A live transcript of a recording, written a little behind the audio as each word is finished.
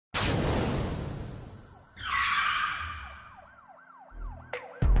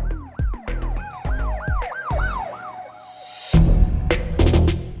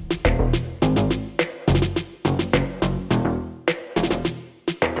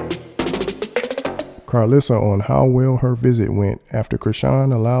Karlissa on how well her visit went after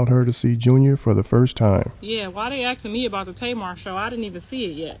Chrisean allowed her to see Junior for the first time. Yeah, why they asking me about the Tamar show? I didn't even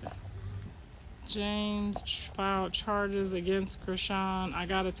see it yet. James filed charges against Chrisean. I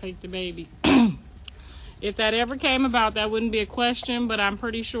gotta take the baby. If that ever came about, that wouldn't be a question, but I'm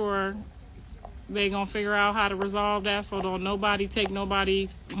pretty sure they gonna figure out how to resolve that so don't nobody take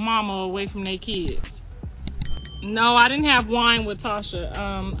nobody's mama away from their kids. No, I didn't have wine with Tasha.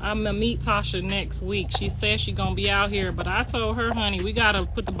 I'm gonna meet Tasha next week. She said she's gonna be out here, but I told her, honey, we gotta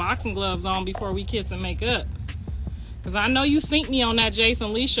put the boxing gloves on before we kiss and make up. Cause I know you synced me on that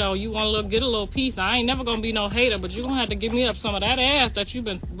Jason Lee show. You wanna get a little piece. I ain't never gonna be no hater, but you gonna have to give me up some of that ass that you've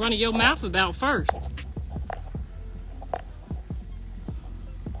been running your mouth about first.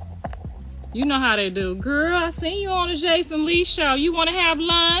 You know how they do. Girl, I seen you on the Jason Lee show. You wanna have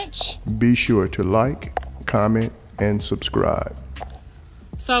lunch? Be sure to like, comment, and subscribe.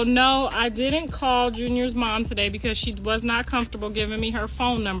 So no, I didn't call Junior's mom today because she was not comfortable giving me her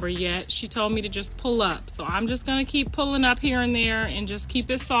phone number yet. She told me to just pull up. So I'm just going to keep pulling up here and there and just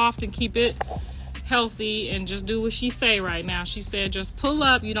keep it soft and keep it healthy and just do what she say right now. She said, just pull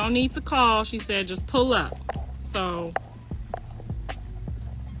up. You don't need to call. She said, just pull up. So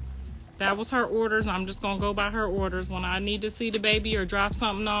that was her orders. I'm just going to go by her orders. When I need to see the baby or drop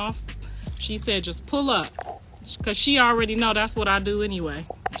something off, she said, just pull up. Because she already know that's what I do anyway.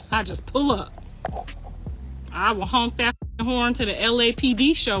 I just pull up. I will honk that horn to the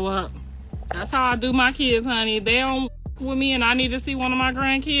LAPD show up. That's how I do my kids, honey. If they don't with me and I need to see one of my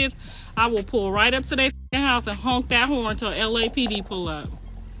grandkids, I will pull right up to their house and honk that horn till LAPD pull up.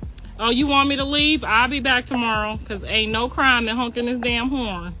 Oh, you want me to leave? I'll be back tomorrow because ain't no crime in honking this damn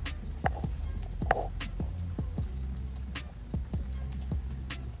horn.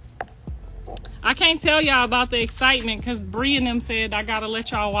 I can't tell y'all about the excitement because Bree and them said I gotta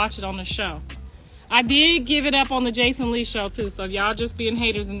let y'all watch it on the show. I did give it up on the Jason Lee show too, so if y'all just being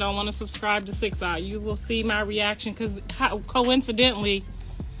haters and don't want to subscribe to 6 Eye, you will see my reaction because coincidentally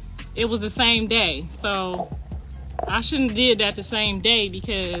it was the same day. So I shouldn't have did that the same day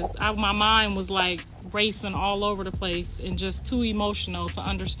because my mind was like racing all over the place and just too emotional to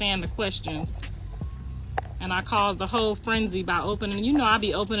understand the questions. And I caused a whole frenzy by opening, you know, I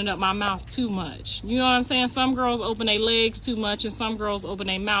be opening up my mouth too much. You know what I'm saying? Some girls open their legs too much and some girls open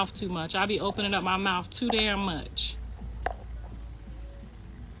their mouth too much. I be opening up my mouth too damn much.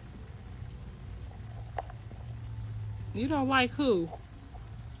 You don't like who?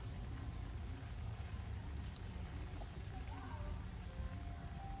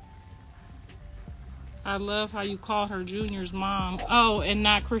 I love how you called her Junior's mom. Oh, and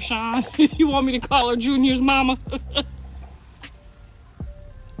not Chrisean. You want me to call her Junior's mama?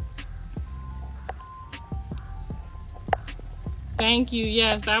 Thank you.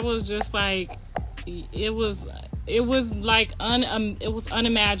 Yes, that was just like it was like it was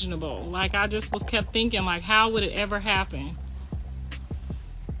unimaginable. Like I just kept thinking like how would it ever happen?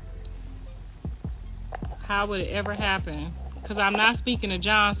 How would it ever happen? Cuz I'm not speaking to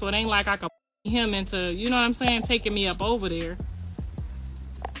John, so it ain't like I could him into, you know what I'm saying, taking me up over there.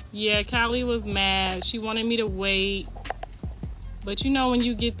 Yeah, Callie was mad. She wanted me to wait. But you know when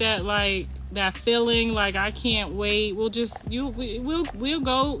you get that like that feeling like I can't wait, we'll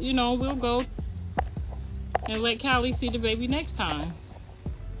go, you know, we'll go and let Callie see the baby next time.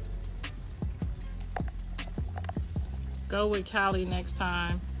 Go with Callie next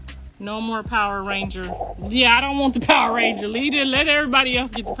time. No more Power Ranger. Yeah, I don't want the Power Ranger. Let everybody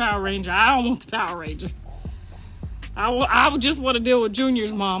else get the Power Ranger. I don't want the Power Ranger. I would just want to deal with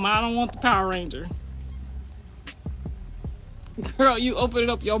Junior's mom. I don't want the Power Ranger. Girl, you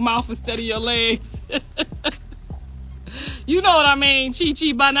opening up your mouth instead of your legs. You know what I mean,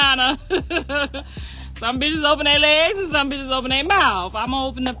 Chi-Chi Banana. Some bitches open their legs and some bitches open their mouth. I'm gonna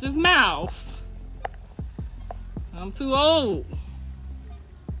open up this mouth. I'm too old.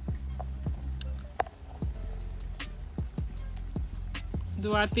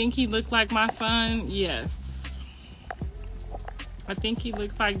 Do I think he looked like my son? Yes. I think he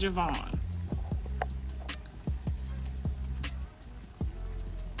looks like Javon.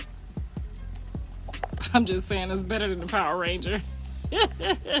 I'm just saying it's better than the Power Ranger.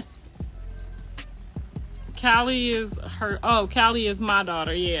 Callie is her. Oh, Callie is my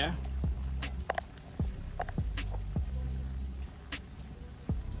daughter. Yeah.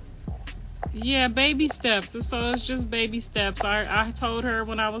 Yeah, baby steps. So it's just baby steps. I told her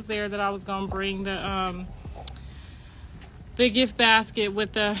when I was there that I was gonna bring the gift basket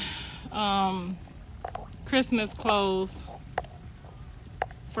with the Christmas clothes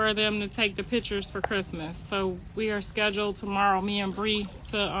for them to take the pictures for Christmas. So we are scheduled tomorrow, me and Bree,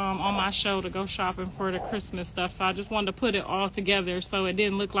 to on my show to go shopping for the Christmas stuff. So I just wanted to put it all together so it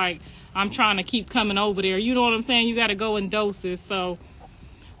didn't look like I'm trying to keep coming over there. You know what I'm saying? You got to go in doses. So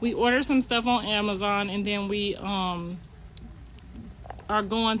we ordered some stuff on Amazon, and then we are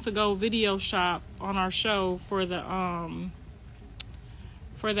going to go video shop on our show for the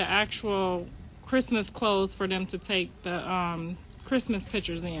actual Christmas clothes for them to take the Christmas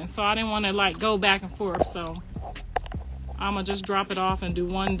pictures in. So I didn't want to like go back and forth, so I'm gonna just drop it off and do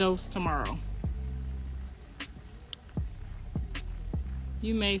one dose tomorrow.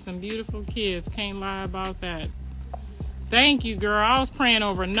 You made some beautiful kids, can't lie about that. Thank you, girl. I was praying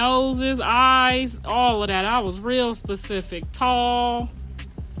over noses, eyes, all of that. I was real specific. Tall.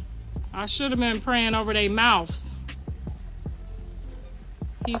 I should have been praying over their mouths.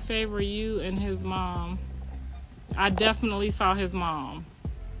 He favor you and his mom. I definitely saw his mom.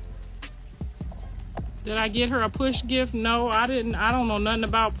 Did I get her a push gift? No, I didn't. I don't know nothing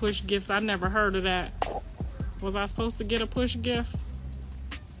about push gifts. I never heard of that. Was I supposed to get a push gift?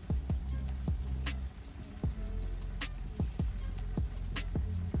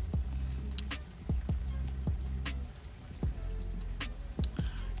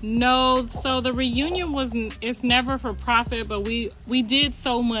 No, so the reunion it's never for profit, but we did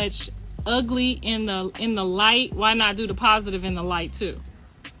so much ugly in the light. Why not do the positive in the light too?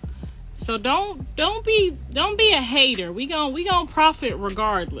 So don't be a hater. We gonna profit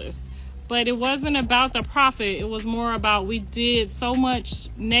regardless. But it wasn't about the profit. It was more about we did so much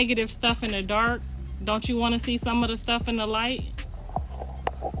negative stuff in the dark. Don't you want to see some of the stuff in the light?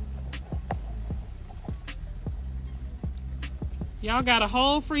 Y'all got a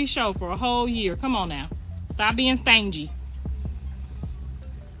whole free show for a whole year. Come on now. Stop being stingy.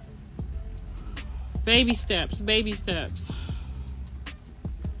 Baby steps, baby steps.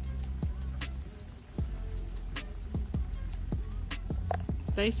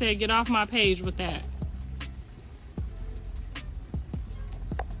 They said get off my page with that.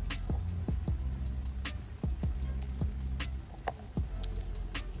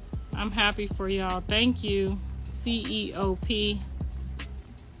 I'm happy for y'all. Thank you, CEOP.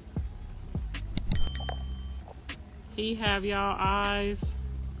 He have y'all eyes,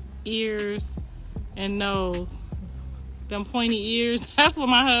 ears, and nose. Them pointy ears. That's what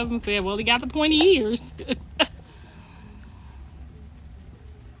my husband said. Well, he got the pointy ears.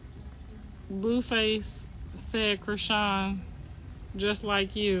 Blueface said, Chrisean, just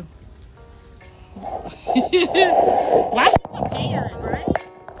like you. Why he comparing, right?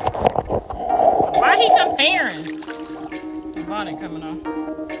 Why he comparing? Bonnet coming on.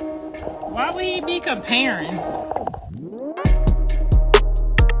 Why would he be comparing?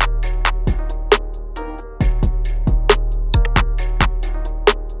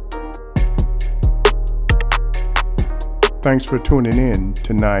 Thanks for tuning in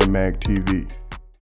to 9 Mag TV.